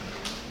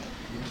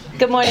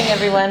Good morning,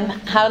 everyone.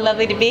 How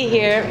lovely to be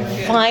here,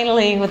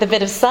 finally, with a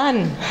bit of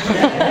sun.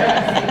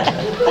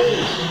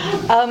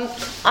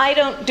 I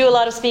don't do a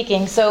lot of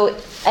speaking,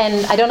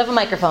 and I don't have a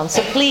microphone.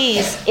 So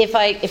please,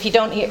 if you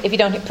don't hear,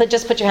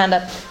 just put your hand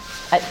up.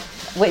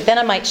 Wait, then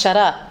I might shut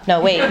up.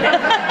 No, wait.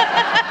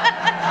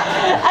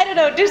 I don't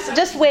know.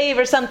 Just wave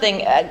or something,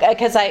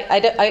 because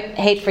I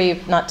hate for you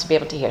not to be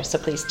able to hear. So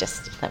please,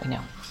 just let me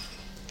know.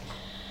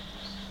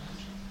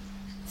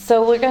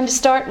 So we're going to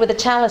start with a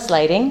chalice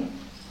lighting,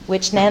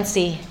 which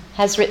Nancy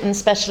has written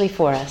specially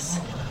for us.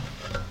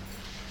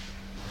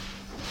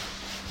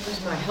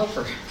 Where's my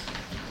helper?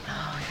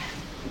 Oh,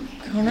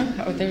 yeah. Corner?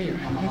 Oh, there you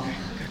are.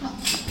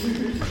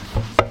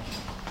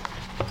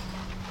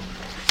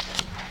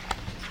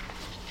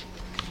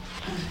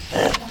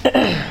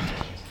 Okay.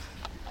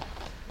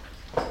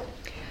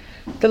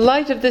 The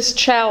light of this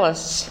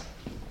chalice,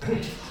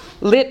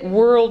 lit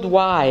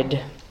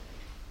worldwide,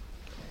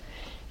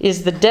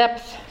 is the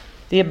depth,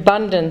 the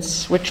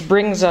abundance which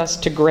brings us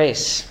to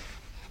grace,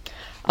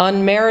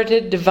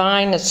 unmerited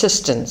divine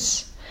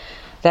assistance,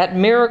 that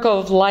miracle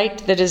of light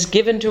that is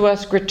given to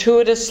us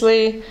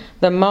gratuitously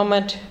the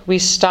moment we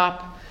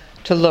stop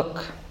to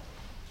look.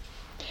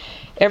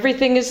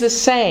 Everything is the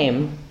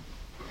same,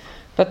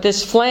 but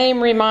this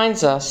flame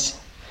reminds us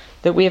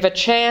that we have a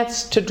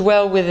chance to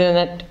dwell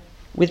within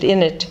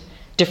it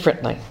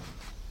differently.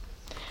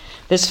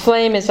 This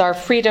flame is our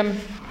freedom,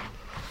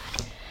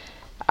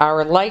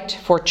 our light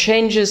for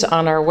changes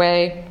on our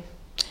way.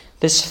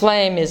 This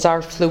flame is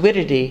our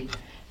fluidity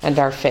and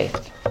our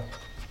faith.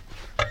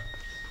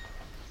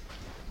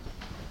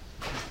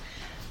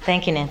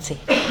 Thank you, Nancy.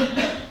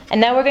 And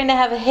now we're going to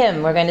have a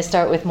hymn. We're going to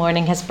start with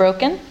Morning Has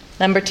Broken,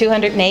 number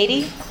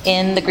 280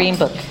 in the Green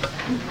Book.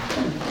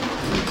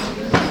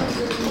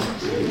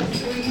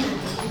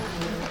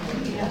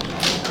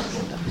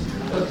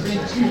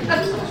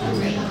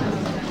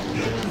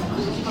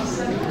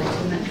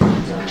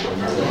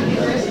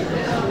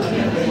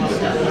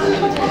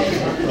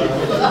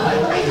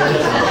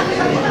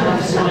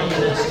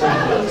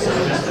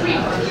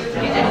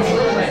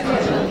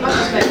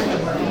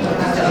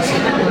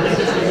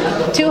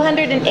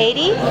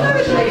 $280?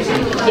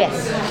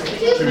 Yes.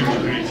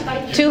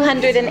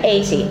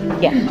 280.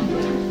 Yeah.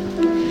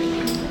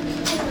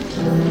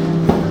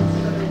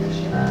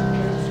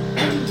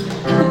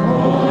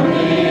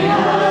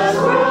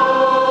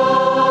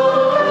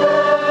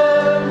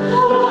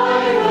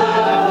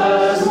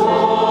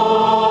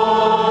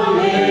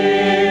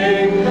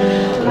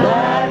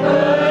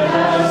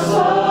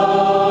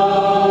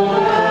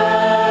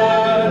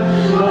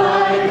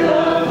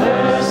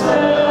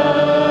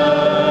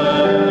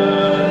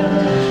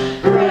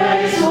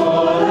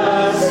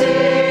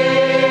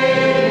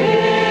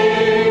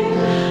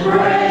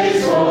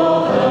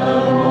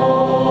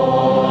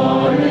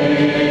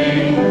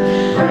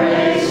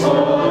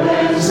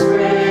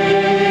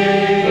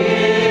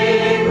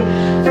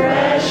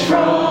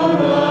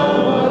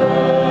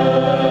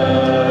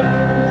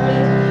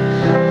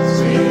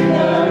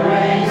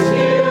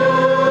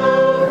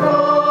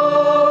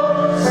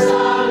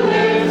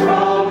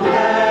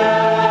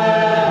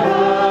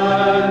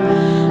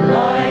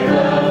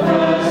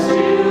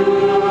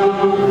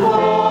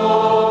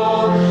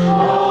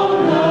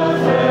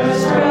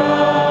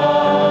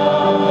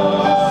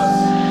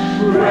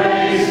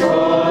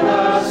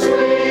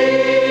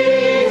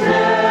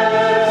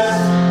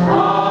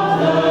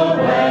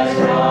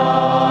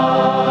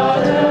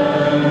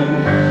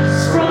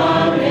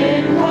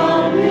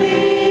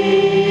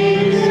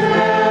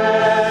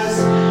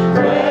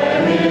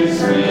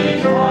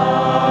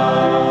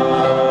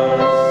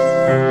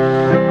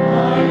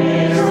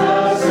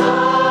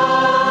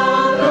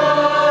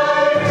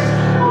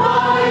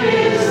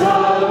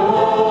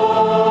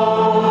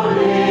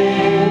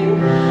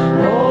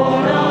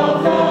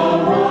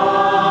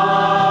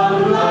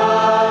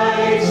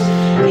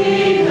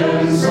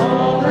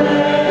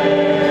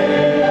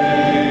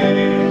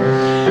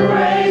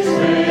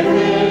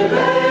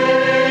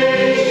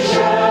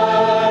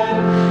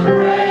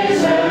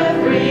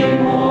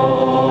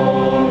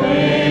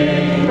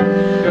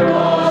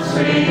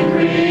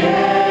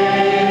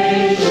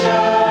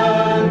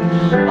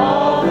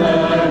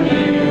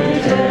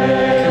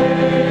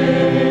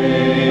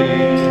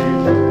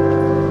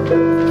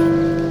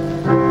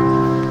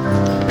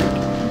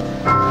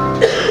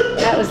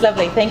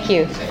 Lovely, thank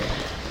you.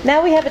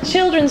 Now we have a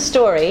children's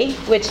story,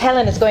 which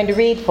Helen is going to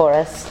read for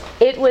us.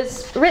 It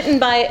was written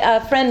by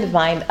a friend of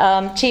mine,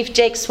 Chief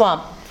Jake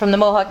Swamp from the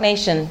Mohawk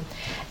Nation,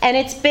 and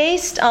it's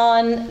based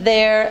on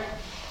their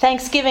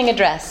Thanksgiving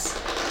address,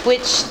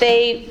 which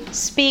they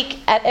speak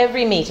at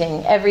every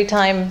meeting, every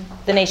time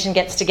the nation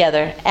gets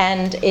together,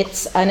 and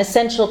it's an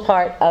essential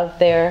part of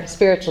their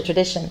spiritual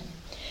tradition.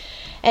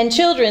 And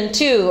children,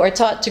 too, are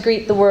taught to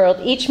greet the world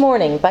each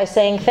morning by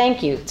saying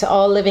thank you to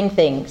all living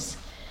things.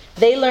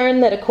 They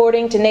learn that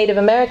according to Native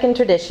American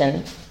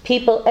tradition,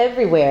 people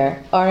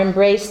everywhere are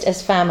embraced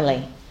as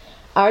family.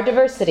 Our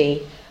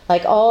diversity,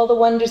 like all the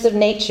wonders of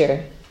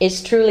nature,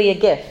 is truly a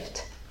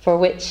gift for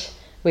which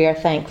we are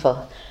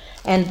thankful.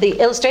 And the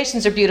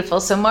illustrations are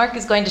beautiful, so Mark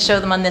is going to show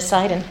them on this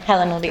side, and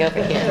Helen will be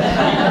over here.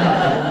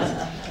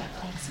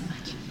 Thanks so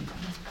much.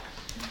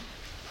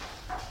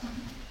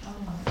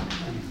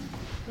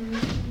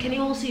 Can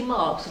you all see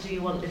Mark's, or do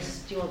you want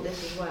this? Do you want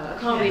this as well? I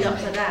can't read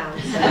upside down.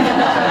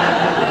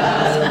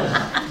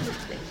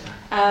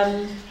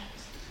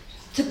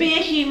 To be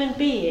a human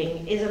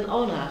being is an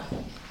honour,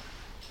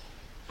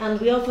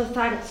 and we offer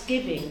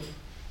thanksgiving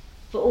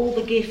for all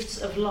the gifts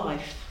of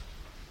life.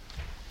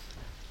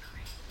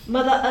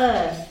 Mother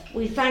Earth,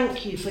 we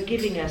thank you for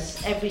giving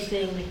us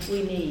everything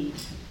we need.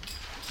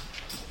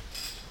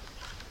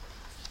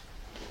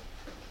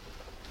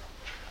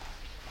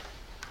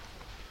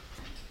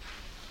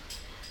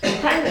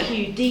 Thank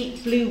you,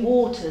 deep blue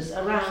waters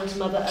around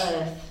Mother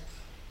Earth.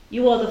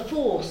 You are the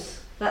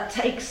force that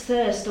takes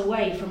thirst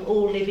away from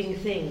all living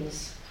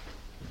things.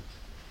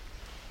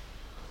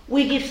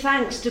 We give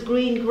thanks to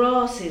green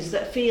grasses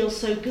that feel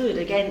so good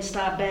against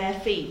our bare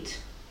feet,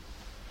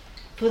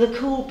 for the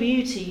cool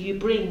beauty you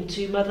bring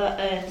to Mother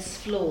Earth's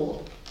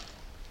floor.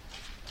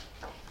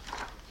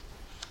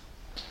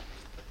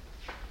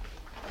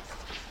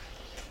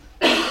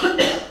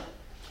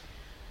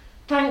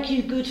 Thank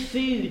you, good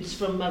foods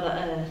from Mother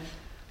Earth,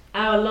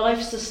 our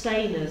life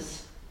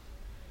sustainers,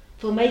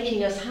 for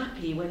making us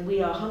happy when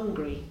we are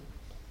hungry.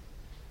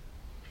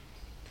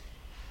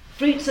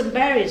 Fruits and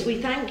berries,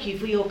 we thank you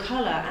for your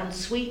colour and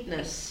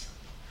sweetness.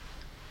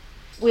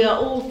 We are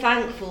all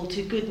thankful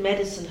to good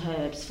medicine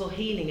herbs for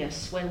healing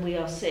us when we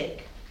are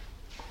sick.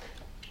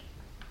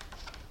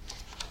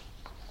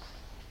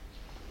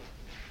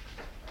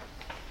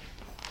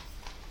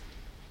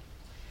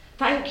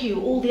 Thank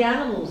you, all the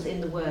animals in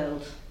the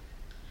world,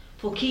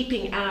 for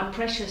keeping our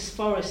precious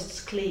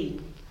forests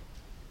clean.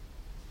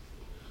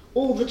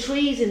 All the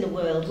trees in the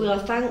world, we are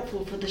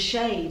thankful for the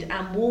shade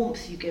and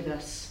warmth you give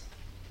us.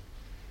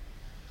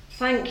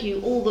 Thank you,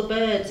 all the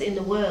birds in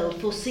the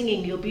world, for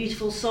singing your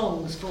beautiful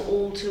songs for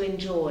all to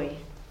enjoy.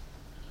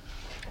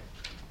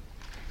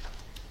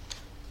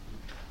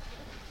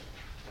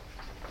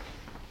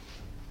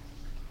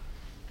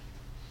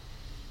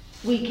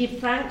 We give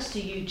thanks to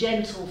you,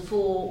 gentle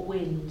four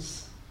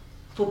winds,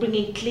 for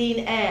bringing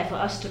clean air for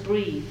us to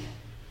breathe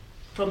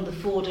from the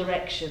four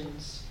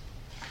directions.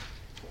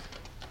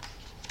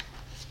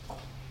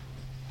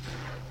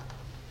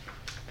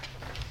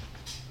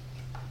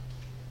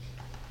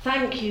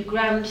 Thank you,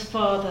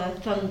 Grandfather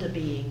Thunder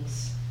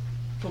Beings,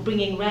 for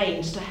bringing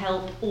rains to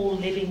help all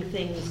living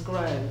things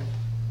grow.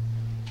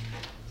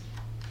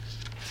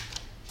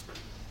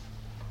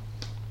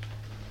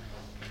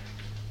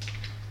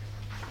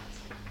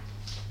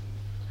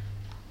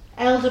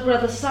 Elder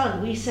Brother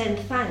Sun, we send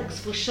thanks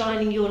for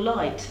shining your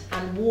light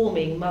and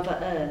warming Mother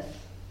Earth.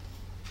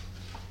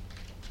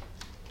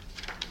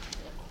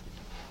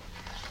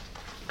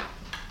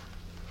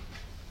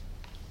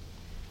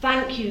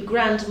 Thank you,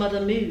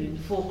 Grandmother Moon,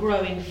 for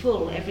growing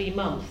full every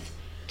month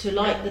to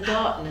light the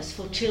darkness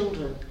for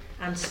children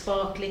and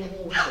sparkling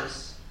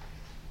waters.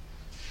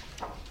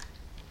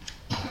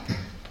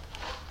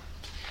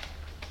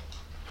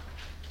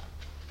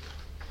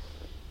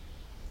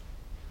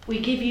 We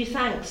give you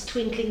thanks,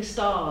 twinkling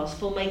stars,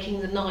 for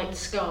making the night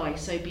sky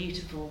so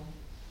beautiful,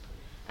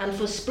 and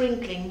for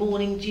sprinkling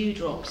morning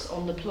dewdrops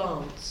on the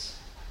plants.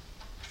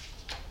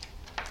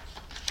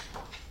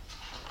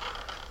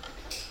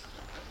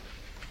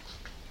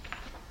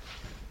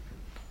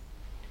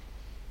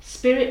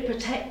 Spirit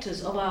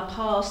protectors of our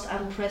past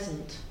and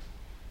present,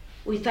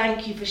 we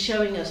thank you for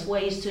showing us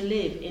ways to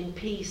live in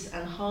peace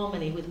and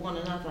harmony with one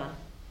another.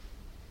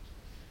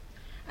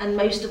 And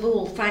most of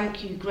all,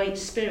 thank you, Great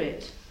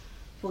Spirit,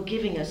 for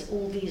giving us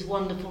all these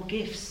wonderful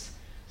gifts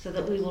so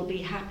that we will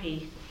be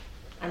happy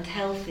and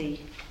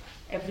healthy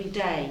every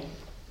day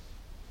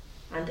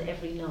and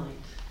every night.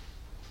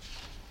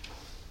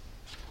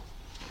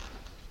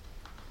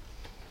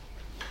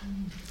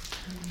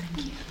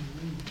 Thank you.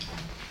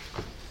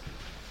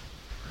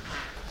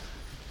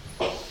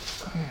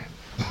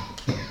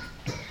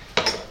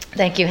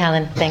 Thank you,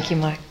 Helen. Thank you,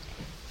 Mark.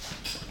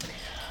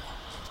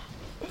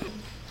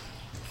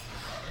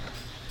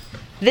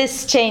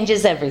 This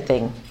changes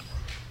everything.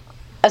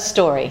 A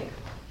story.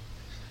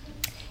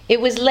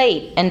 It was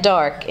late and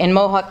dark in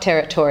Mohawk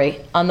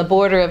territory on the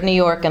border of New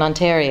York and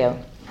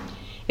Ontario.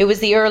 It was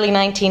the early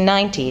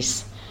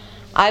 1990s.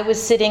 I was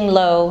sitting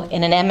low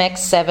in an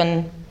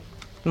MX-7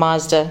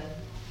 Mazda,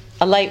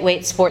 a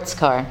lightweight sports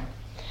car.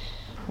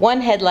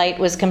 One headlight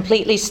was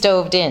completely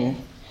stoved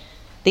in.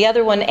 The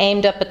other one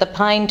aimed up at the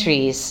pine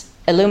trees,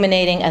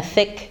 illuminating a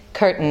thick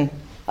curtain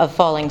of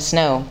falling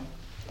snow.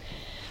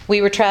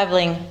 We were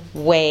traveling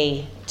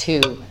way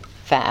too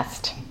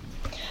fast,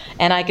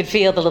 and I could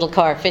feel the little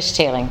car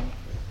fishtailing.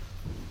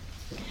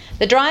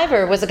 The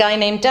driver was a guy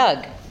named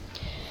Doug,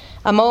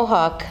 a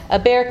Mohawk, a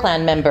Bear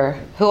Clan member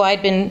who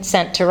I'd been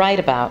sent to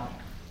write about.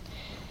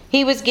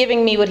 He was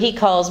giving me what he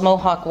calls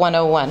Mohawk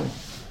 101,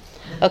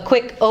 a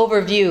quick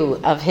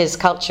overview of his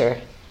culture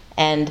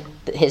and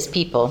his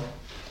people,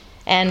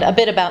 and a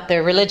bit about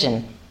their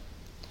religion.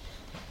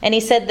 And he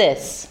said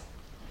this: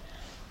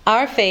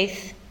 "Our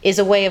faith is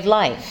a way of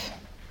life.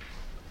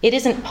 It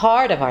isn't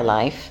part of our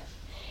life.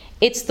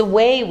 It's the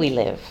way we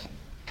live.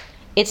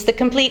 It's the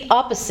complete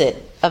opposite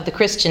of the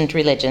Christian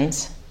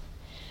religions.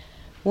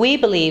 We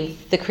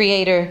believe the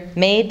Creator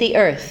made the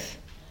earth,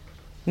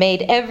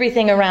 made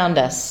everything around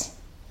us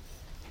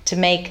to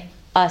make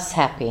us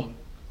happy.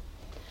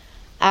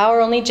 Our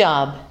only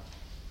job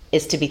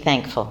is to be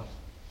thankful.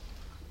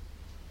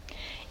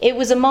 It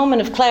was a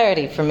moment of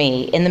clarity for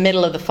me in the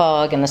middle of the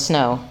fog and the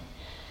snow.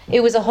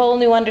 It was a whole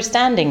new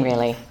understanding,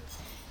 really.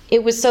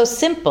 It was so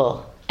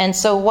simple and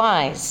so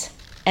wise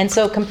and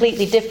so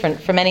completely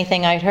different from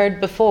anything I'd heard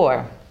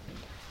before.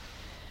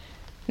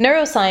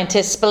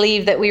 Neuroscientists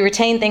believe that we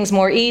retain things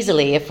more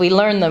easily if we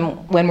learn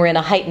them when we're in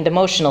a heightened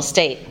emotional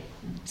state.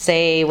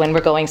 Say, when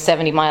we're going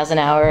 70 miles an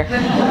hour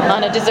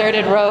on a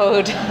deserted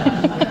road,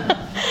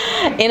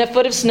 in a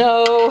foot of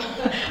snow,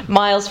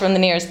 miles from the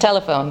nearest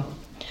telephone.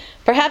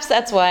 Perhaps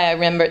that's why I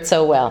remember it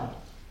so well.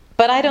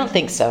 But I don't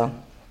think so.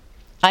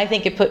 I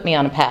think it put me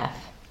on a path.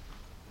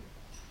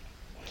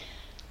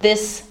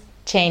 This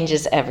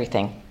changes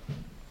everything.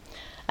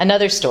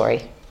 Another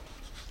story.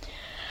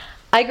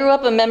 I grew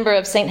up a member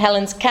of St.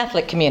 Helen's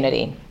Catholic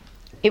community.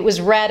 It was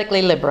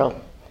radically liberal.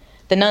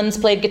 The nuns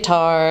played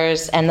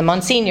guitars, and the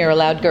Monsignor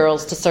allowed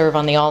girls to serve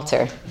on the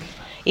altar,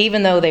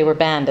 even though they were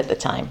banned at the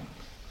time.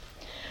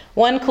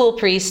 One cool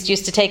priest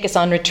used to take us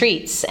on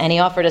retreats, and he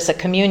offered us a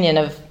communion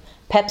of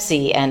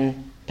Pepsi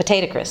and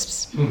potato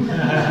crisps.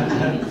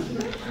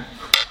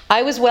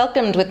 I was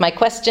welcomed with my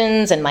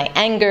questions and my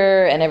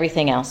anger and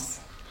everything else.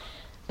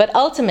 But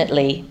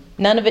ultimately,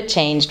 none of it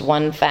changed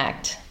one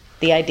fact,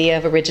 the idea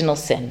of original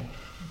sin.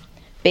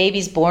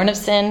 Babies born of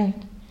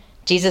sin,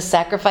 Jesus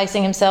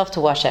sacrificing himself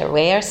to wash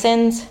away our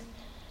sins.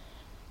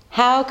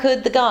 How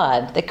could the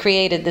God that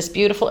created this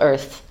beautiful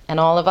earth and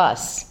all of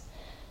us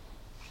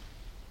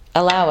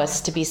allow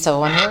us to be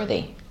so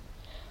unworthy?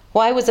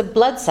 Why was a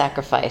blood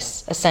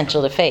sacrifice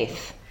essential to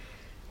faith?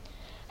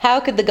 How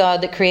could the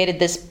God that created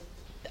this...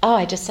 Oh,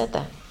 I just said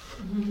that.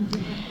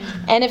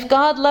 And if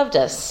God loved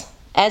us,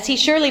 as he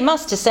surely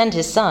must to send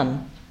his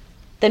son,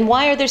 then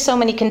why are there so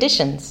many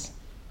conditions?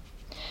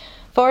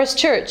 Forrest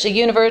Church, a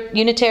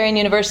Unitarian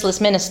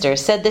Universalist minister,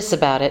 said this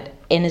about it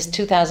in his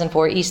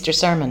 2004 Easter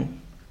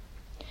sermon.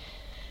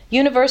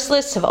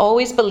 Universalists have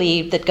always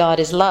believed that God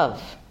is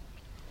love.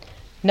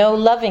 No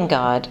loving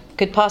God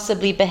could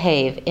possibly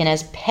behave in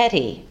as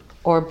petty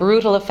or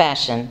brutal a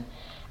fashion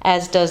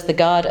as does the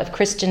God of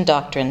Christian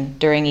doctrine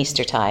during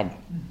Eastertide.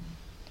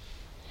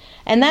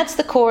 And that's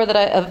the core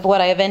of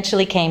what I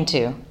eventually came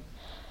to.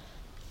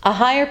 A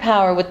higher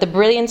power with the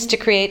brilliance to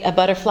create a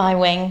butterfly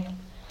wing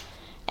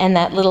and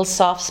that little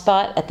soft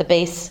spot at the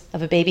base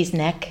of a baby's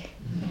neck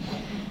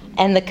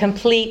and the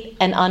complete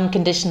and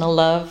unconditional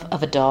love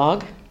of a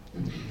dog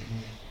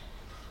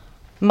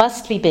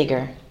must be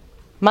bigger,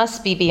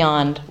 must be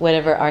beyond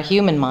whatever our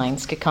human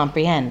minds could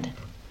comprehend.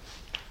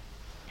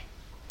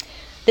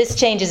 This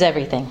changes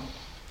everything.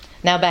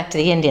 Now back to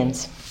the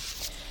Indians.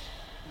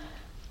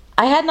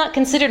 I had not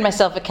considered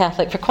myself a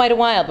Catholic for quite a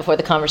while before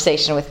the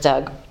conversation with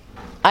Doug.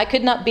 I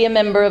could not be a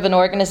member of an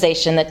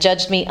organization that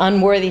judged me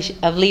unworthy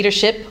of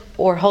leadership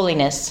or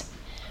holiness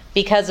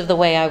because of the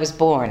way I was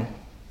born.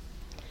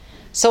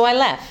 So I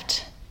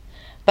left,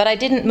 but I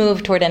didn't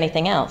move toward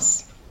anything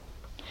else.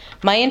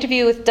 My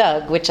interview with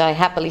Doug, which I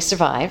happily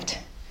survived,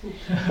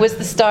 was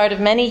the start of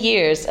many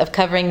years of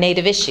covering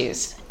Native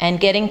issues and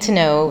getting to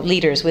know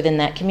leaders within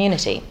that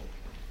community.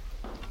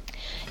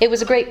 It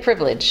was a great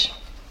privilege.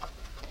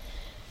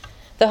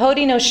 The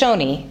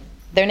Haudenosaunee,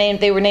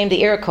 they were named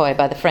the Iroquois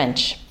by the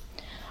French,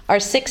 are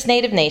 6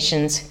 native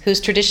nations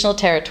whose traditional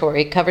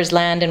territory covers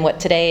land in what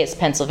today is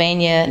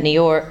Pennsylvania, New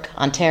York,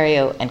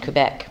 Ontario, and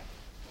Quebec.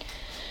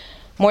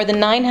 More than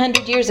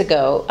 900 years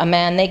ago, a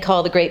man they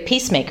call the Great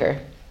Peacemaker,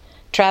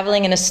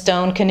 traveling in a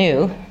stone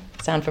canoe,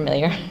 sound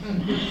familiar,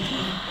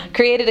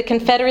 created a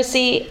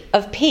confederacy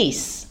of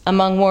peace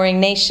among warring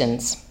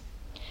nations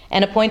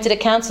and appointed a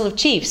council of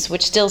chiefs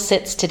which still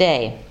sits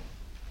today.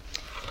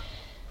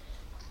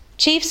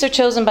 Chiefs are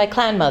chosen by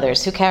clan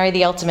mothers who carry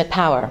the ultimate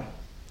power.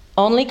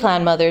 Only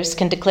clan mothers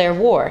can declare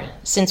war,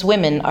 since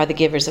women are the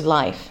givers of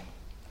life.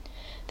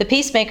 The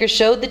peacemaker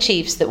showed the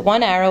chiefs that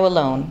one arrow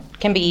alone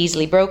can be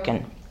easily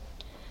broken.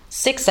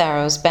 6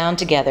 arrows bound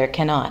together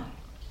cannot.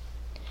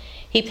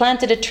 He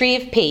planted a tree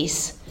of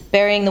peace,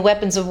 burying the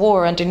weapons of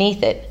war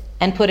underneath it,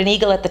 and put an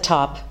eagle at the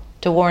top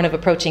to warn of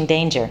approaching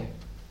danger.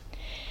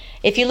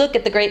 If you look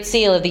at the Great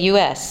Seal of the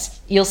U.S.,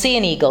 you'll see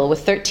an eagle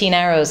with 13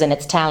 arrows in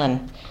its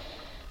talon.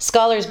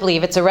 Scholars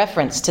believe it's a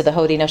reference to the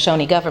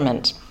Haudenosaunee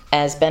government,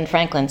 as Ben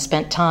Franklin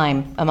spent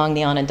time among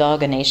the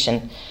Onondaga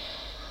Nation,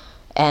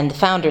 and the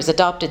founders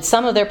adopted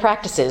some of their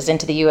practices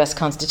into the U.S.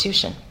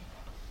 Constitution.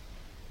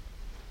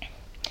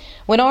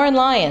 When Oren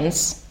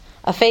Lyons,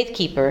 a faith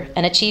keeper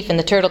and a chief in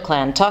the Turtle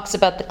Clan, talks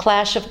about the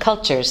clash of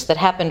cultures that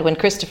happened when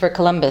Christopher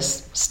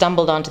Columbus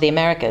stumbled onto the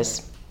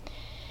Americas,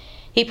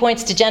 he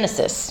points to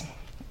Genesis,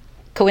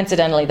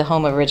 coincidentally the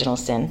home of original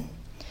sin,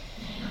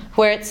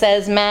 where it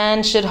says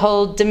man should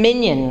hold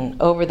dominion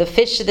over the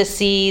fish of the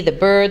sea, the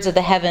birds of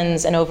the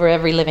heavens, and over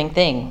every living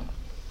thing.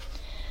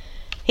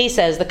 He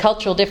says the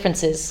cultural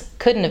differences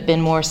couldn't have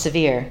been more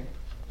severe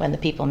when the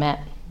people met.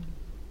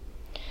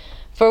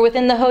 For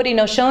within the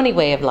Haudenosaunee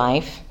way of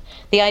life,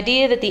 the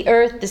idea that the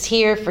earth is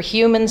here for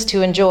humans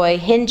to enjoy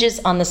hinges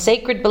on the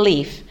sacred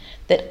belief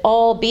that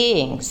all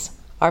beings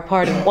are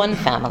part of one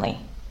family.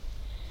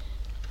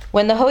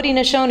 When the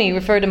Haudenosaunee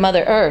refer to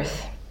Mother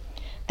Earth,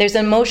 there's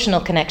an emotional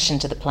connection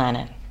to the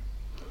planet.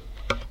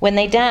 When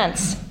they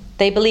dance,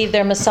 they believe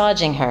they're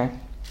massaging her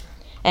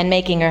and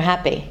making her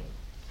happy.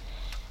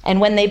 And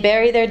when they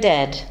bury their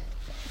dead,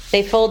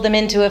 they fold them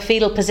into a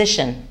fetal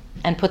position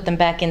and put them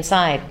back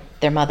inside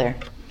their mother,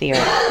 the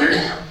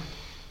earth.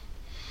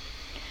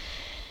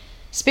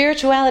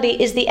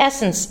 Spirituality is the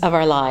essence of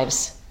our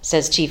lives,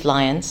 says Chief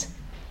Lyons.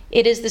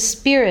 It is the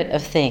spirit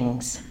of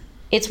things.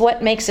 It's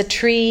what makes a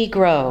tree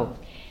grow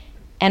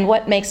and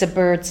what makes a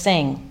bird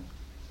sing,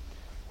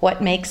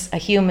 what makes a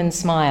human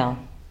smile.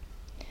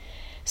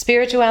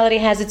 Spirituality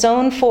has its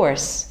own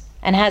force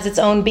and has its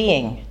own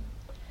being,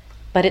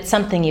 but it's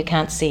something you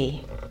can't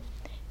see.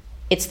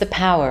 It's the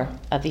power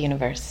of the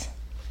universe.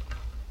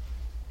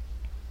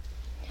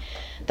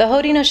 The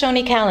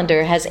Haudenosaunee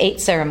calendar has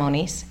 8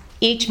 ceremonies,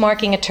 each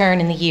marking a turn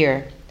in the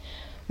year.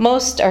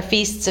 Most are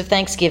feasts of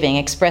thanksgiving,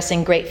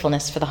 expressing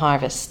gratefulness for the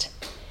harvest.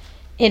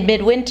 In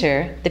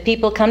midwinter, the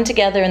people come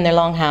together in their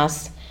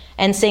longhouse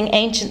and sing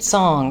ancient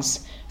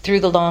songs through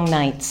the long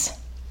nights.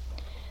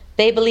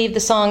 They believe the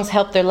songs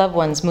help their loved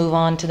ones move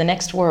on to the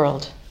next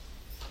world.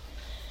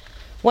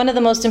 One of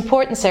the most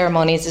important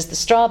ceremonies is the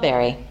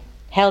strawberry,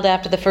 held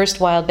after the first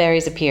wild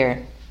berries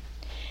appear.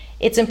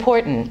 It's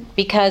important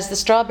because the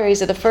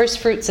strawberries are the first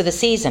fruits of the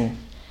season,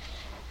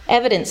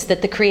 evidence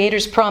that the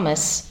Creator's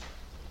promise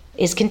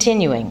is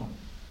continuing,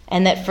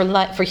 and that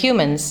for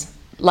humans,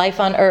 life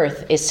on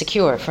earth is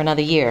secure for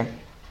another year.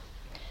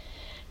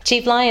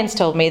 Chief Lyons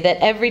told me that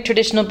every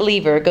traditional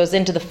believer goes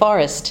into the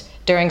forest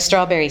during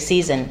strawberry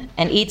season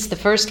and eats the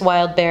first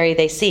wild berry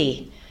they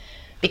see,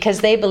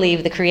 because they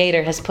believe the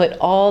Creator has put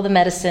all the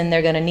medicine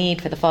they're going to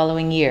need for the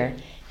following year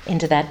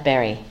into that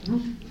berry.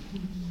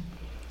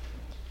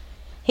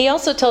 He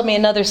also told me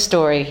another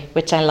story,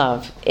 which I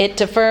love.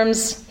 It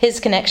affirms his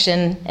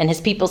connection and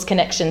his people's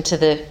connection to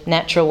the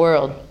natural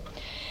world.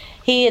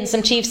 He and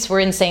some chiefs were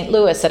in St.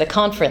 Louis at a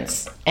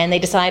conference, and they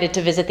decided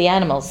to visit the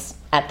animals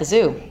at the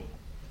zoo.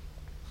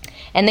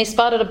 And they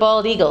spotted a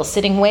bald eagle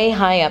sitting way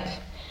high up,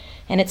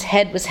 and its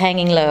head was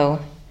hanging low.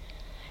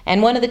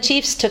 And one of the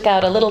chiefs took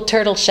out a little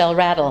turtle shell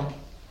rattle,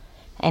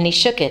 and he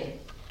shook it,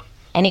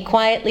 and he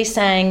quietly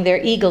sang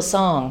their eagle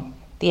song,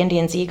 the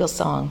Indians' eagle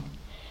song.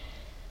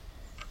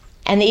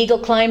 And the eagle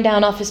climbed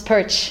down off his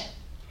perch,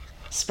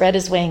 spread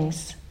his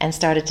wings, and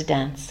started to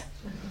dance.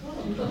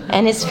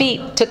 And his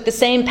feet took the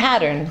same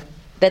pattern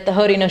that the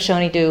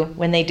Haudenosaunee do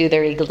when they do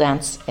their eagle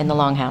dance in the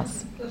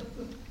longhouse.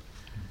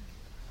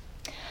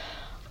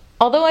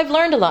 Although I've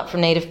learned a lot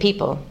from Native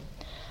people,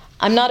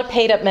 I'm not a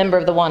paid-up member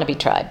of the wannabe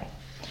tribe.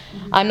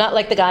 I'm not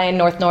like the guy in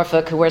North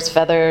Norfolk who wears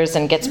feathers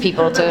and gets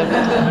people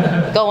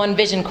to go on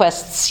vision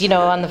quests,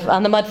 on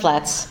the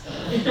mudflats.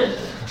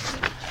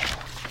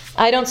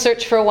 I don't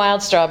search for a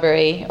wild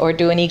strawberry or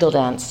do an eagle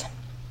dance.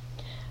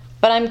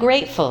 But I'm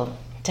grateful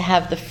to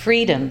have the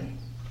freedom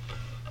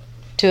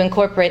to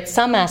incorporate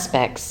some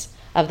aspects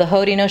of the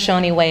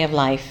Haudenosaunee way of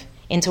life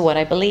into what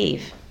I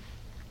believe.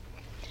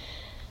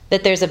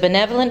 That there's a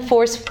benevolent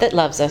force that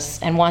loves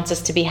us and wants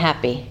us to be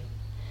happy.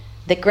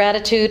 That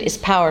gratitude is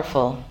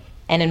powerful,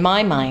 and in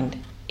my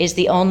mind, is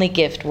the only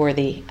gift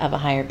worthy of a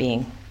higher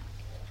being.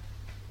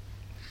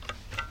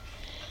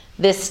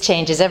 This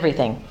changes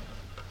everything.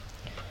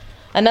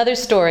 Another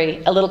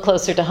story a little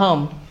closer to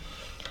home.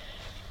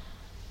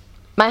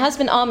 My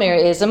husband Amir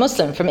is a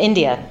Muslim from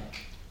India,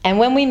 and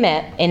when we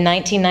met in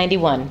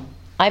 1991,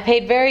 I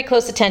paid very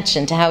close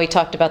attention to how he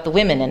talked about the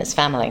women in his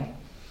family.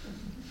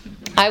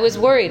 I was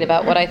worried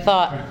about what I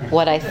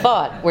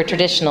thought were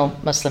traditional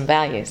Muslim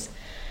values.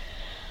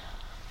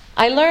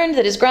 I learned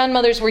that his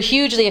grandmothers were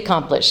hugely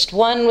accomplished.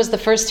 One was the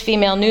first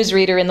female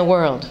newsreader in the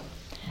world,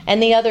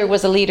 and the other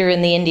was a leader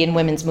in the Indian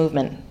women's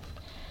movement.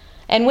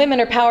 And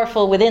women are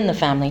powerful within the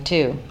family,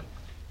 too.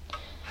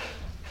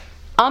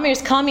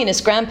 Amir's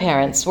communist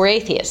grandparents were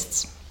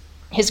atheists.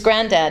 His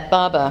granddad,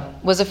 Baba,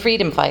 was a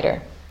freedom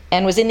fighter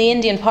and was in the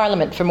Indian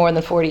parliament for more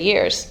than 40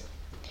 years.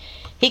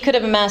 He could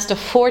have amassed a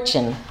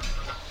fortune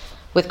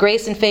with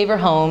grace and favor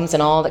homes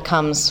and all that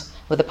comes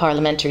with a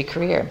parliamentary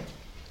career.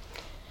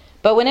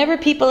 But whenever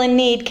people in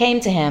need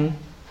came to him,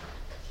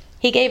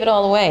 he gave it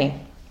all away.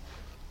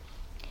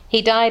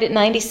 He died at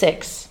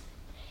 96.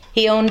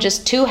 He owned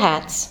just 2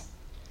 hats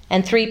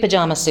and 3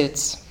 pajama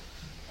suits.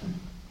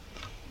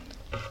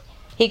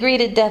 He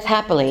greeted death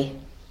happily,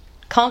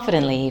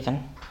 confidently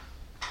even.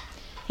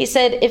 He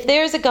said, "If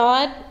there is a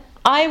God,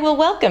 I will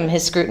welcome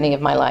his scrutiny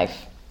of my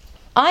life.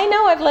 I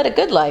know I've led a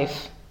good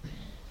life,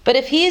 but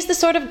if he is the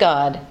sort of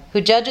God who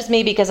judges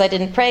me because I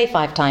didn't pray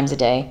 5 times a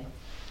day,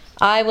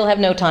 I will have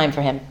no time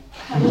for him.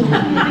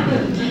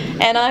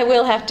 And I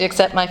will have to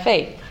accept my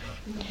fate.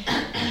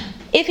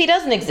 If he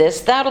doesn't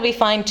exist, that'll be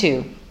fine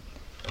too.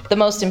 The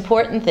most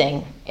important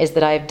thing is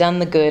that I have done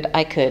the good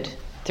I could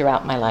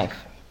throughout my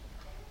life."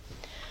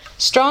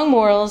 Strong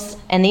morals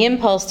and the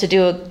impulse to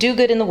do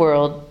good in the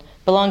world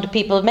belong to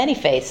people of many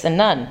faiths and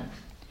none.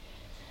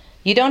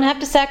 You don't have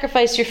to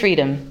sacrifice your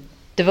freedom,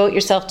 devote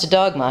yourself to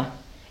dogma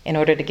in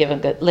order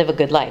to live a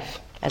good life,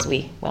 as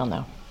we well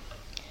know.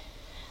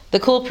 The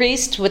cool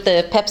priest with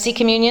the Pepsi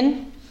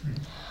communion,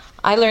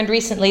 I learned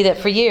recently that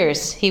for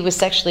years he was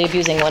sexually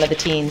abusing one of the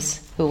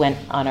teens who went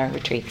on our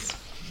retreats.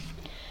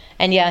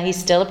 And yeah, he's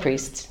still a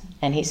priest,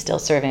 and he's still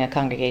serving a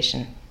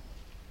congregation.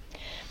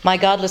 My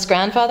godless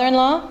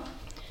grandfather-in-law,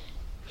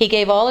 he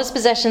gave all his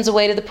possessions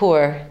away to the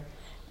poor,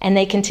 and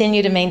they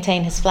continue to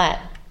maintain his flat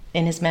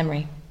in his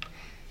memory.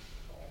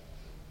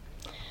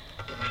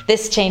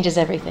 This changes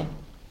everything.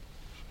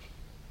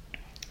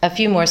 A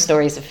few more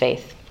stories of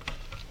faith.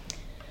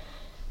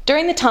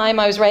 During the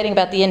time I was writing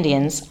about the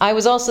Indians, I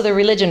was also the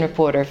religion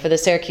reporter for the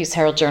Syracuse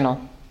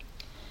Herald-Journal.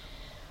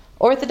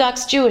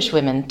 Orthodox Jewish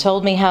women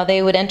told me how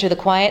they would enter the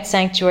quiet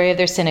sanctuary of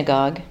their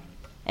synagogue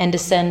and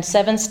descend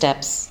 7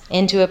 steps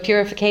into a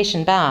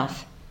purification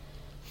bath,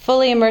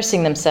 fully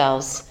immersing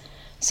themselves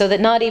so that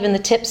not even the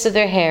tips of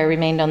their hair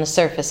remained on the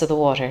surface of the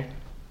water.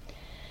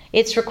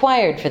 It's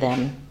required for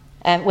them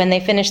when they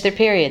finish their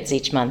periods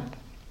each month.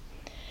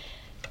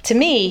 To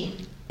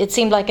me, it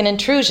seemed like an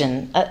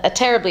intrusion, a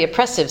terribly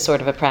oppressive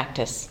sort of a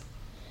practice.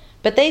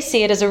 But they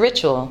see it as a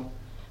ritual,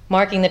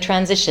 marking the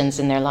transitions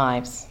in their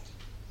lives.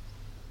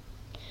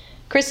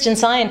 Christian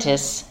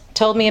scientists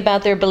told me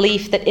about their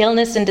belief that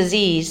illness and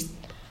disease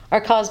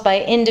are caused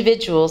by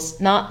individuals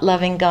not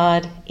loving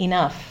God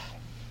enough.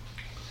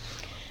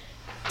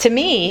 To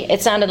me,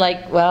 it sounded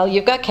like, well,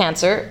 you've got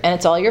cancer and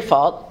it's all your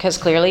fault because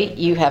clearly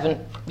you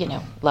haven't,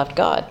 loved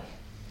God.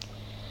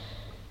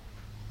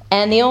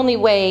 And the only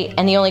way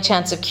and the only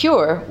chance of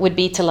cure would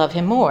be to love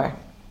him more.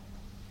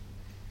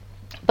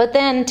 But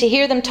then to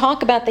hear them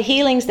talk about the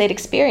healings they'd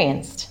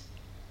experienced,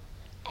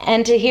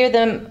 and to hear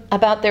them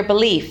about their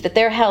belief that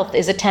their health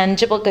is a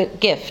tangible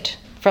gift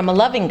from a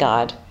loving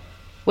God,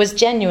 was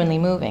genuinely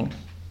moving.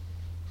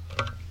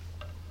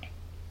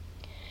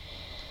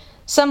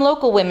 Some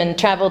local women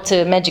traveled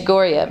to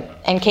Medjugorje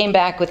and came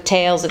back with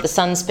tales of the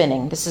sun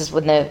spinning. This is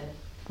when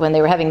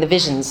they were having the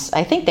visions.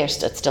 I think they're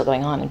still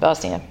going on in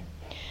Bosnia.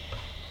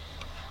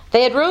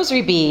 They had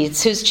rosary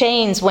beads whose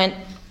chains went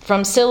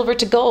from silver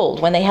to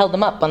gold when they held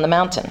them up on the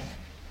mountain.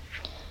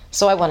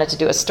 So I wanted to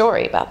do a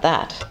story about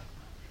that.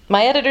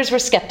 My editors were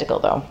skeptical,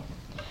 though.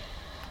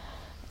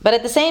 But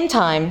at the same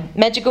time,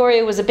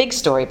 Medjugorje was a big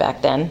story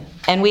back then,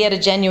 and we had a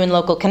genuine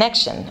local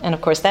connection, and of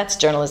course that's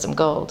journalism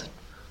gold.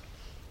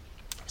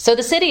 So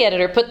the city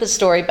editor put the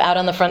story out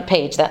on the front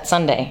page that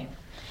Sunday.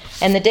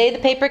 And the day the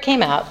paper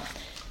came out,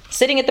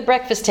 sitting at the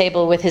breakfast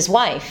table with his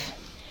wife,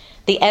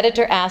 the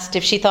editor asked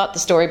if she thought the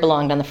story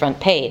belonged on the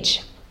front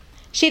page.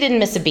 She didn't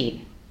miss a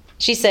beat.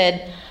 She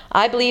said,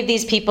 "I believe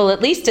these people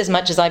at least as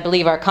much as I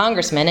believe our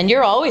congressman, and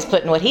you're always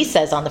putting what he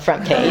says on the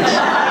front page."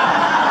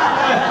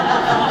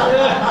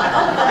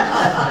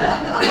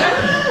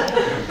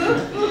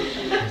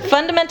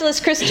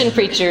 Fundamentalist Christian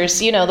preachers,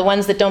 the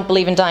ones that don't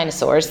believe in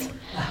dinosaurs,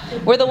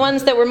 were the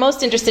ones that were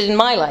most interested in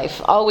my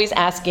life, always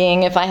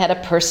asking if I had a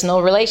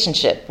personal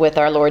relationship with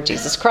our Lord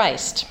Jesus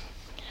Christ.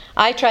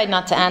 I tried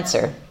not to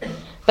answer,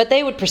 but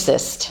they would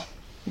persist.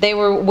 They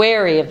were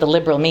wary of the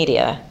liberal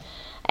media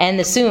and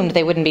assumed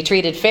they wouldn't be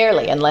treated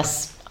fairly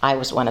unless I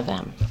was one of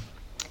them.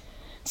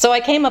 So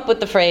I came up with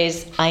the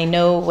phrase, "I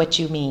know what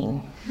you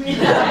mean,"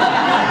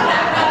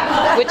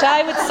 which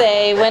I would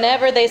say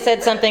whenever they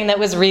said something that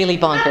was really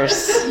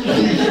bonkers.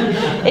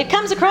 It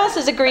comes across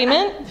as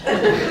agreement,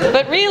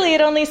 but really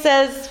it only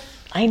says,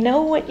 "I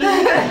know what you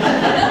mean."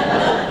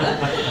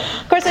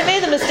 Of course, I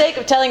made the mistake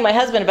of telling my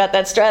husband about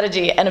that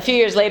strategy, and a few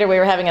years later we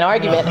were having an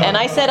argument, and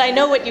I said, "I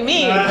know what you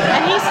mean."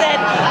 And he said,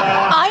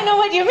 "I know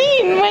what you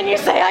mean when you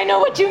say I know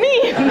what you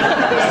mean."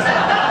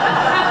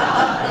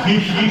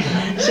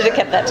 Should have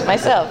kept that to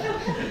myself.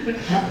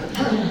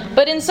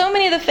 But in so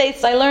many of the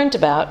faiths I learned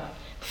about,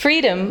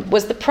 freedom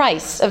was the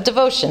price of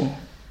devotion.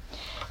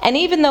 And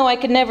even though I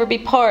could never be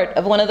part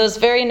of one of those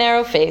very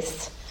narrow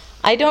faiths,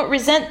 I don't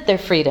resent their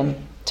freedom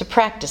to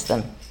practice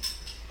them.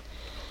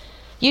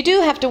 You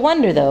do have to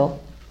wonder, though,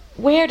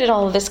 where did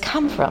all of this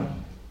come from?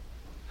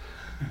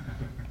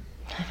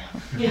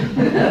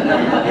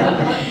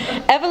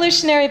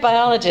 Evolutionary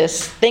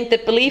biologists think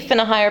that belief in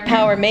a higher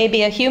power may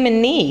be a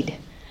human need,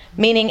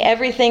 meaning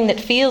everything that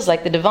feels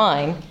like the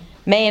divine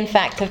may in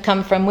fact have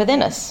come from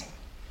within us.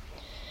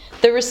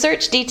 The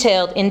research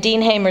detailed in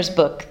Dean Hamer's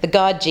book, The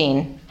God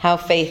Gene, How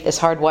Faith is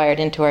Hardwired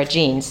into Our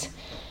Genes,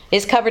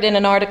 is covered in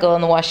an article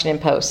in the Washington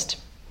Post.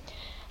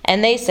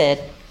 And they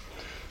said,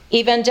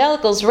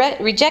 evangelicals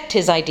reject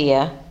his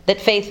idea that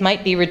faith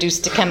might be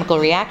reduced to chemical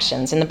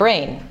reactions in the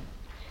brain.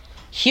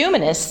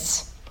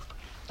 Humanists,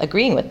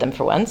 agreeing with them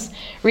for once,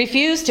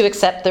 refuse to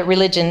accept that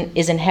religion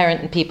is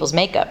inherent in people's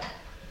makeup.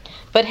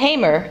 But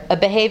Hamer, a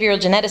behavioral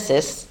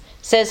geneticist,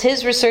 says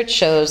his research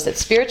shows that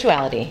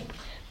spirituality,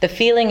 the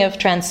feeling of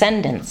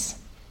transcendence,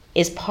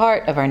 is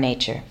part of our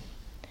nature.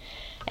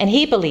 And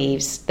he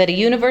believes that a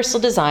universal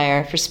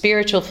desire for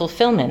spiritual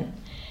fulfillment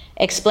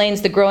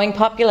explains the growing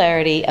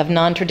popularity of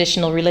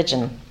non-traditional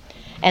religion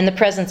and the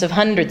presence of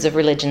hundreds of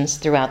religions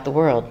throughout the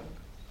world.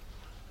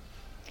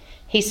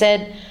 He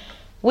said,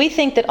 "We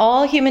think that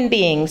all human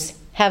beings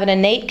have an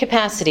innate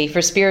capacity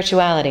for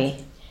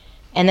spirituality,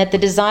 and that the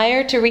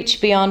desire to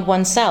reach beyond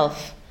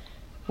oneself,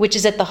 which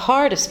is at the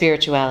heart of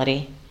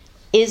spirituality,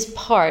 is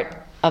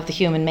part of the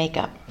human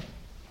makeup.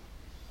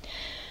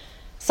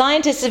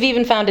 Scientists have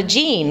even found a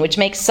gene which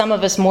makes some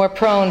of us more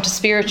prone to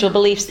spiritual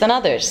beliefs than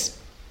others.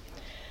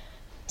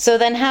 So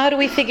then how do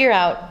we figure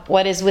out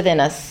what is within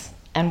us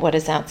and what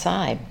is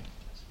outside?"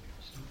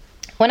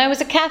 When I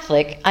was a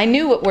Catholic, I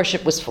knew what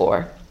worship was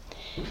for.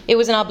 It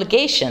was an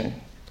obligation.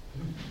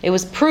 It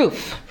was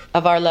proof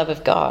of our love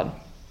of God.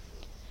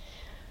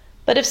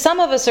 But if some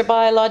of us are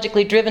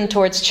biologically driven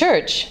towards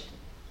church,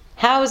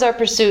 how is our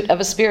pursuit of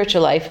a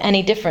spiritual life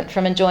any different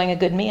from enjoying a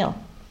good meal?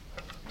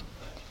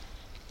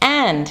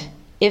 And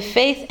if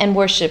faith and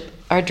worship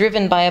are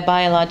driven by a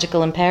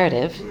biological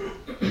imperative,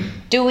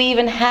 do we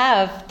even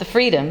have the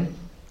freedom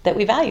that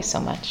we value so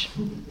much?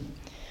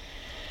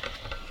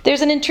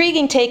 There's an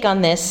intriguing take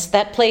on this,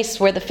 that place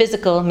where the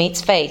physical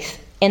meets faith,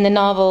 in the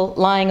novel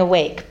Lying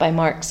Awake by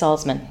Mark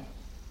Salzman.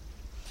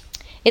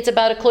 It's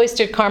about a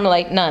cloistered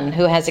Carmelite nun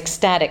who has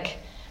ecstatic,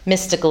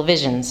 mystical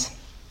visions.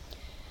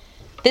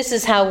 This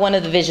is how one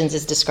of the visions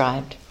is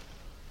described.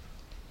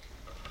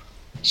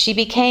 "She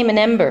became an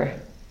ember,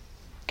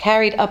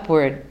 carried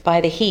upward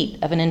by the heat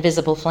of an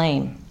invisible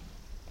flame.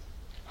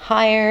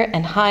 Higher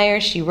and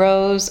higher she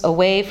rose,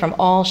 away from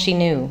all she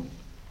knew.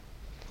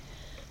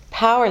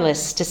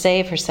 Powerless to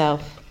save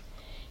herself,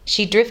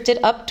 she drifted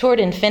up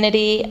toward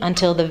infinity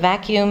until the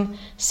vacuum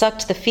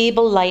sucked the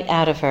feeble light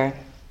out of her.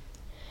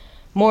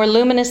 More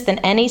luminous than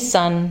any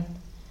sun,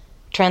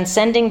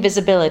 transcending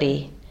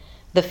visibility,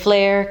 the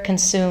flare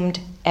consumed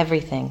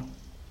everything.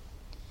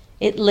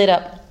 It lit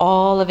up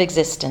all of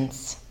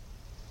existence.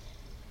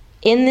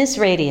 In this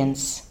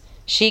radiance,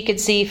 she could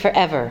see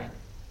forever,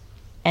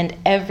 and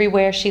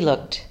everywhere she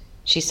looked,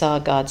 she saw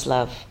God's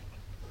love."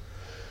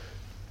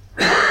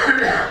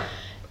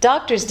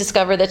 Doctors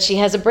discover that she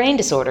has a brain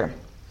disorder,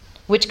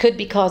 which could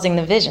be causing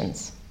the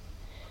visions.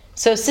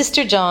 So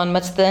Sister John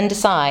must then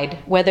decide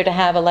whether to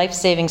have a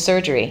life-saving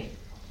surgery,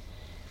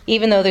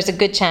 even though there's a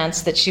good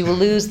chance that she will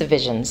lose the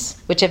visions,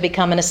 which have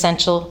become an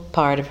essential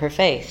part of her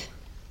faith.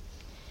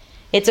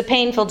 It's a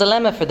painful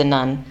dilemma for the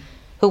nun,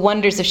 who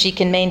wonders if she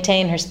can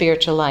maintain her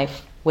spiritual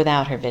life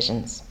without her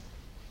visions.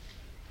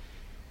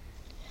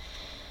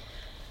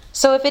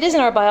 So if it isn't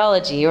our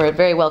biology, or it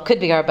very well could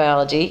be our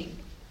biology,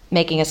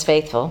 making us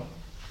faithful,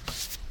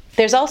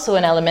 there's also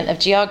an element of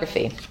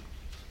geography.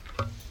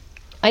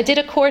 I did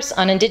a course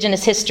on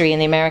indigenous history in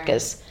the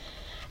Americas,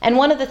 and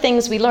one of the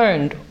things we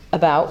learned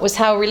about was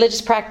how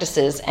religious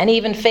practices, and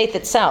even faith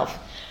itself,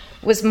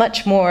 was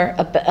much more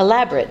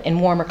elaborate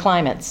in warmer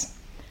climates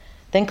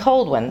than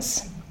cold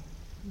ones.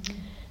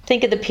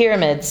 Think of the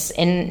pyramids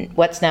in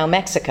what's now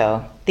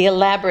Mexico, the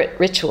elaborate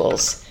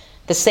rituals,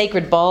 the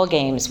sacred ball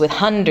games with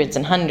hundreds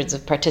and hundreds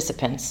of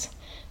participants,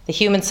 the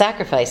human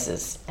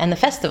sacrifices, and the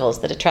festivals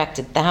that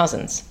attracted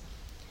thousands.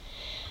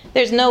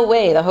 There's no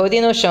way the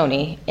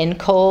Haudenosaunee in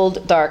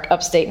cold, dark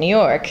upstate New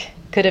York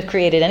could have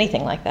created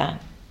anything like that.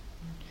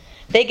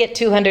 They get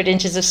 200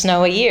 inches of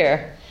snow a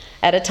year.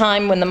 At a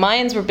time when the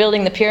Mayans were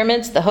building the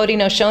pyramids, the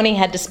Haudenosaunee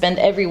had to spend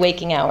every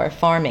waking hour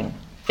farming,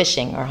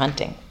 fishing, or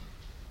hunting.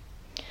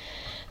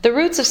 The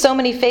roots of so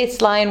many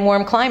faiths lie in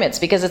warm climates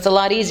because it's a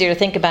lot easier to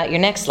think about your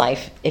next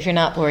life if you're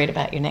not worried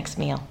about your next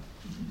meal.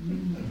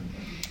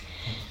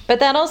 But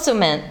that also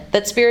meant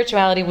that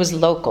spirituality was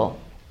local,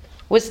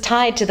 was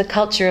tied to the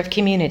culture of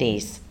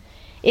communities.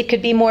 It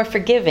could be more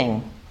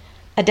forgiving,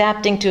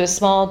 adapting to a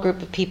small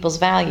group of people's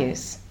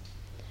values.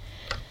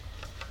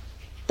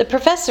 The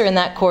professor in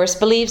that course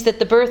believes that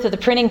the birth of the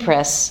printing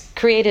press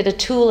created a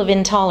tool of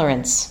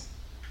intolerance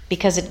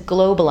because it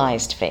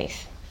globalized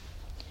faith.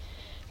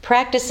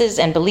 Practices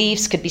and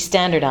beliefs could be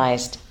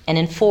standardized and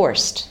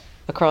enforced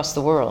across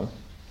the world.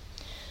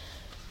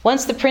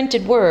 Once the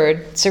printed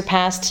word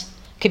surpassed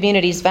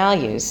communities'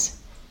 values,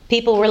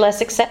 people were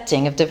less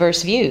accepting of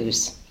diverse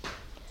views.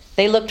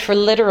 They looked for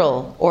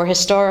literal or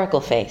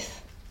historical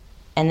faith,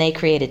 and they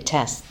created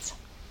tests.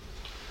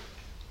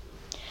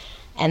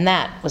 And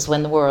that was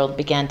when the world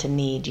began to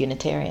need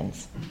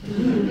Unitarians.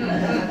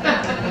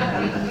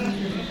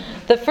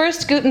 The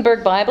first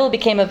Gutenberg Bible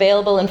became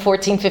available in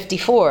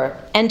 1454,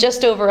 and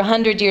just over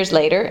 100 years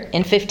later,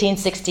 in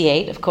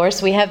 1568, of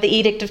course, we have the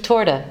Edict of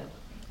Torda,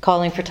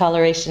 calling for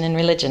toleration in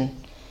religion,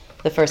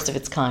 the first of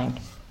its kind.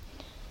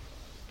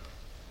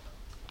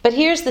 But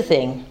here's the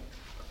thing.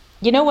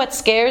 You know what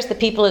scares the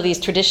people of these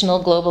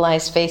traditional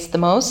globalized faiths the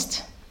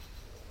most?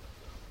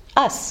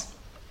 Us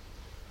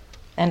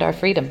and our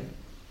freedom.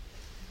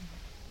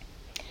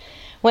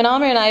 When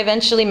Amr and I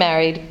eventually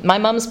married, my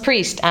mum's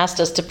priest asked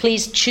us to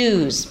please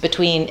choose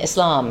between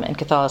Islam and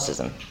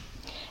Catholicism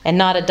and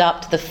not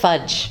adopt the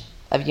fudge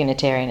of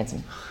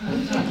Unitarianism.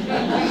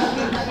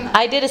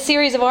 I did a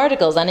series of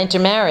articles on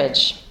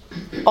intermarriage.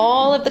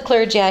 All of the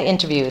clergy I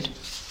interviewed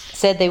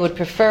said they would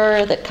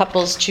prefer that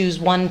couples choose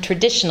one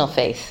traditional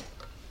faith,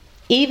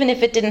 even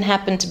if it didn't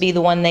happen to be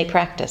the one they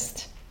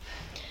practiced.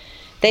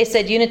 They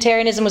said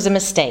Unitarianism was a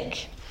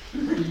mistake,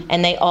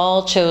 and they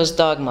all chose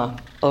dogma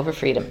over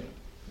freedom.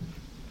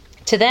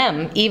 To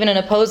them, even an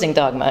opposing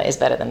dogma is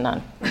better than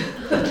none.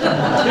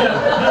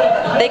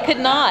 They could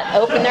not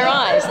open their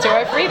eyes to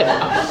our freedom.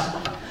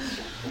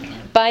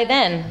 By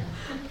then,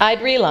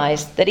 I'd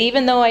realized that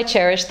even though I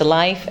cherished the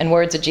life and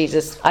words of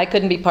Jesus, I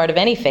couldn't be part of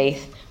any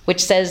faith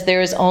which says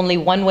there is only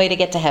one way to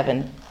get to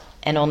heaven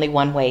and only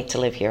one way to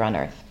live here on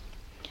earth.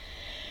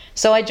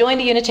 So I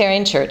joined a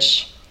Unitarian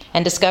church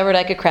and discovered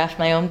I could craft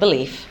my own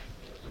belief,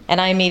 and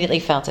I immediately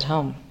felt at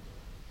home.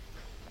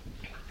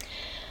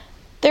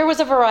 There was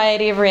a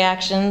variety of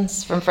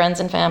reactions from friends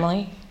and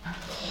family.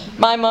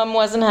 My mom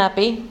wasn't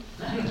happy.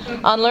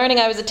 On learning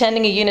I was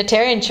attending a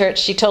Unitarian church,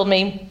 she told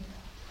me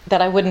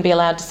that I wouldn't be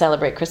allowed to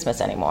celebrate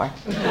Christmas anymore.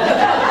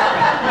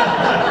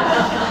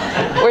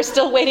 We're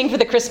still waiting for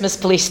the Christmas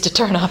police to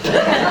turn up.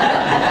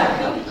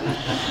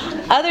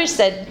 Others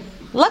said,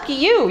 "Lucky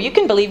you, you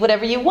can believe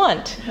whatever you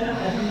want."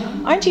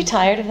 Aren't you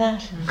tired of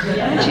that?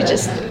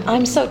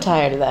 I'm so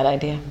tired of that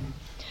idea.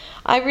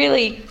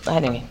 Anyway.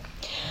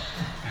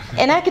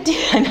 In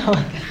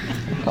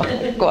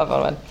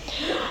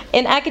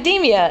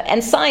academia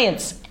and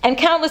science and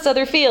countless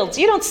other fields,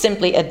 you don't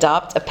simply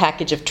adopt a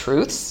package of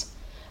truths.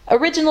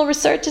 Original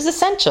research is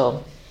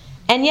essential.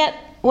 And yet,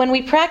 when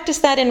we practice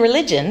that in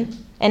religion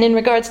and in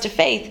regards to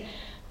faith,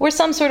 we're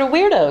some sort of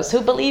weirdos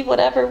who believe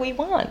whatever we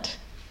want.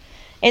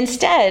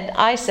 Instead,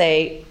 I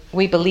say,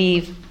 we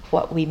believe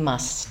what we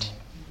must.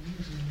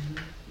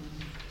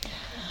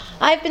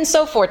 I've been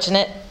so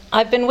fortunate.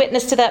 I've been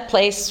witness to that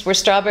place where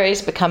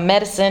strawberries become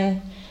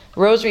medicine,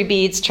 rosary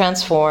beads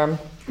transform,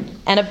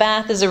 and a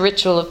bath is a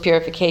ritual of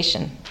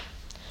purification.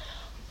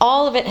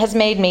 All of it has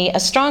made me a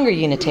stronger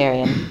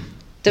Unitarian,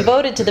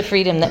 devoted to the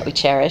freedom that we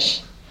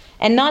cherish,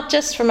 and not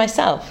just for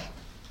myself,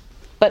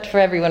 but for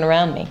everyone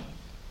around me.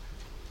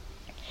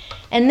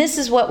 And this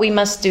is what we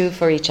must do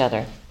for each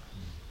other.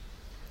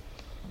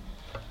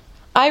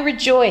 I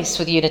rejoice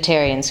with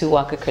Unitarians who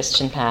walk a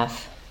Christian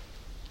path.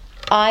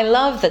 I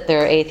love that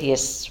there are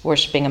atheists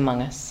worshiping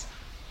among us.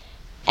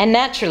 And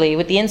naturally,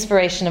 with the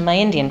inspiration of my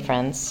Indian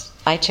friends,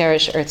 I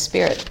cherish Earth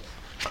Spirit.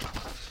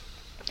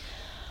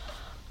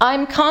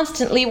 I'm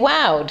constantly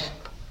wowed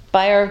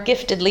by our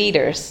gifted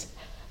leaders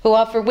who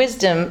offer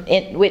wisdom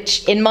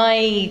which, in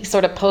my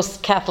sort of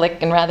post-Catholic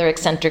and rather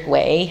eccentric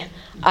way,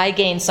 I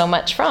gain so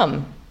much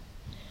from.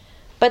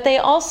 But they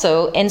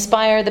also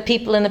inspire the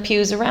people in the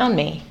pews around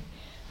me,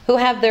 who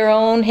have their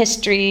own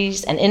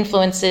histories and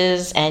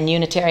influences and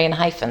Unitarian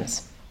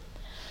hyphens.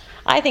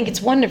 I think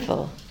it's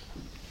wonderful.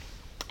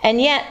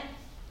 And yet,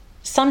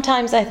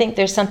 sometimes I think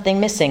there's something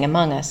missing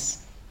among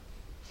us.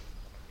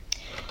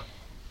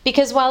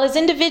 Because while as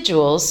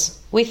individuals,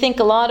 we think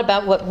a lot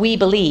about what we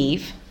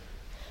believe,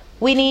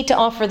 we need to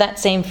offer that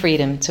same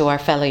freedom to our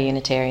fellow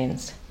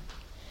Unitarians.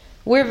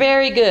 We're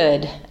very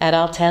good at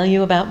 "I'll tell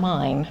you about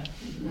mine."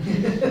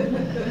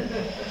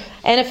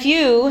 And a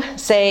few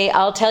say,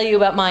 "I'll tell you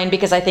about mine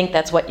because I think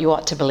that's what you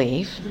ought to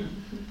believe."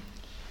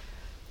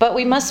 But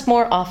we must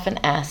more often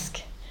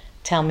ask,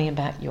 "Tell me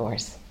about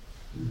yours."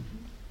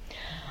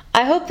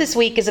 I hope this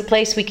week is a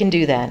place we can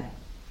do that,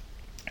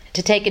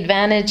 to take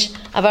advantage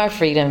of our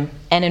freedom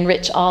and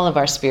enrich all of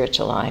our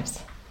spiritual lives.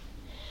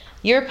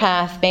 Your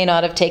path may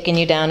not have taken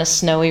you down a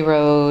snowy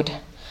road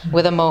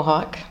with a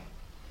mohawk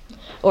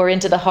or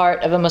into the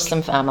heart of a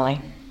Muslim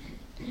family.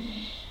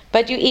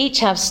 But you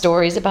each have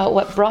stories about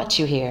what brought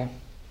you here.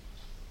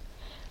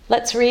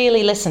 Let's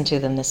really listen to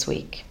them this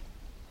week.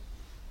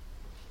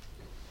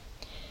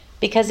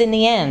 Because in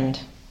the end,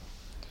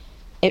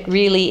 it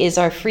really is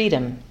our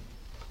freedom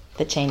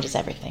that changes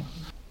everything.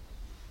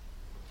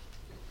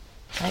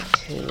 I'd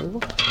like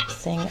to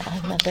sing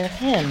another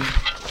hymn.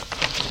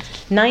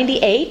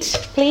 98,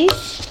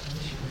 please.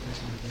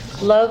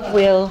 Love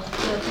Will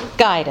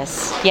Guide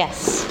Us.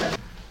 Yes.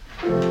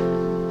 Okay,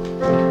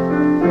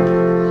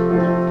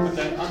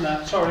 on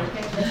that, sorry.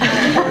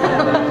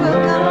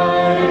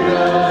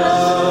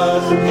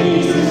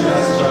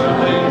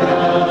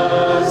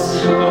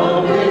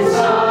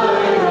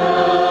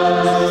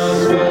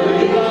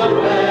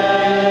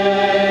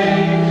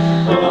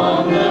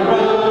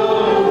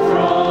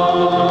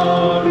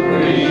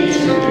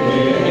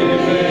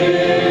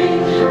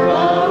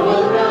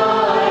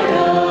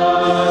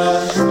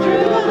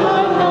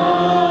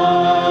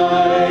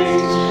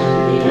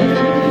 Even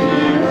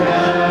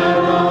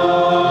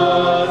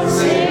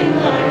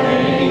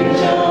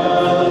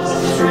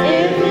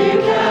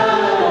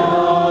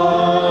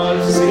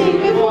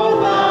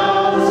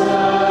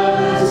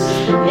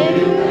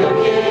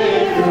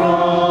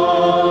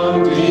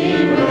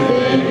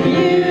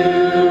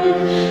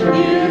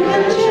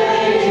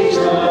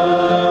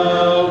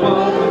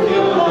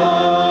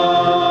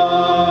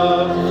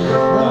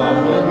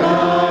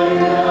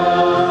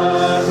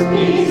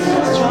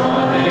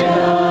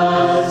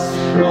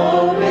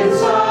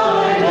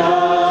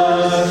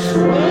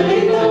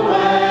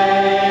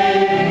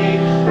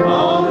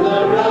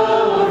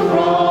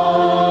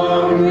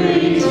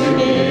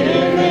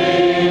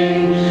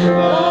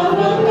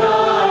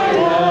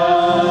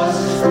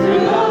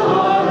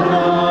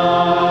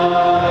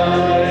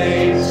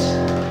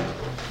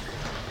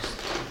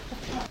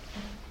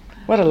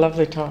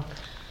lovely talk.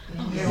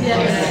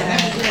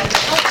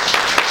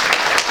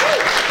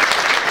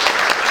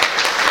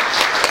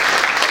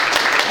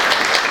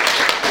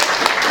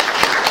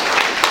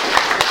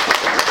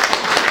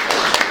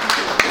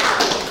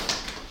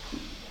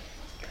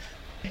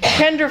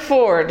 Kendra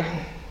Ford,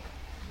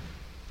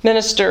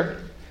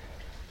 minister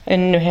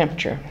in New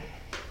Hampshire.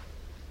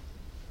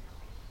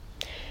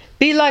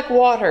 Be like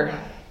water.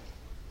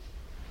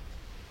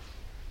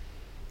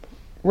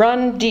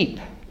 Run deep.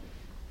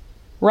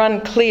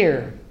 Run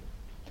clear.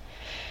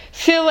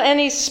 Fill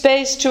any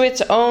space to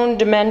its own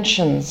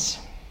dimensions.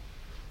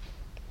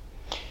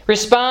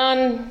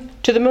 Respond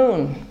to the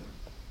moon,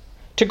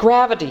 to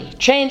gravity.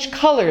 Change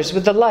colors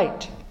with the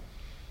light.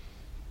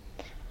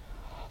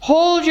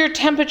 Hold your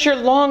temperature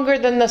longer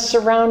than the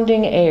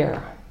surrounding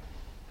air.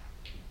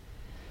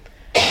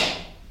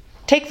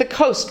 Take the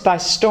coast by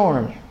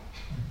storm.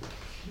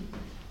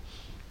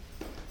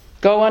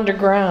 Go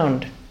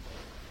underground.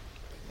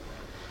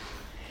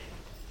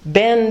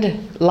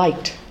 Bend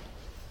light.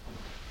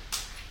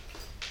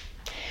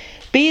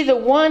 Be the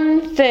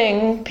one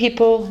thing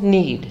people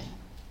need,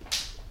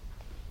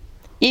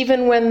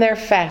 even when they're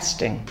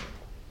fasting.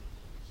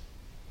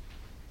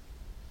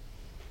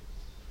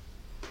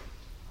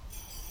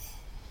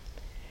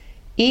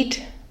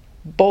 Eat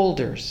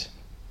boulders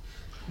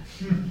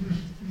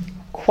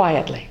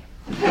quietly.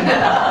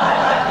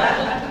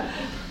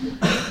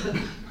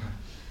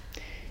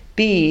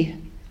 Be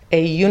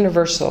a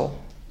universal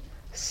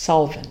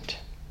solvent.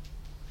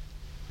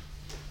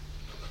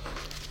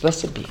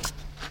 Blessed be.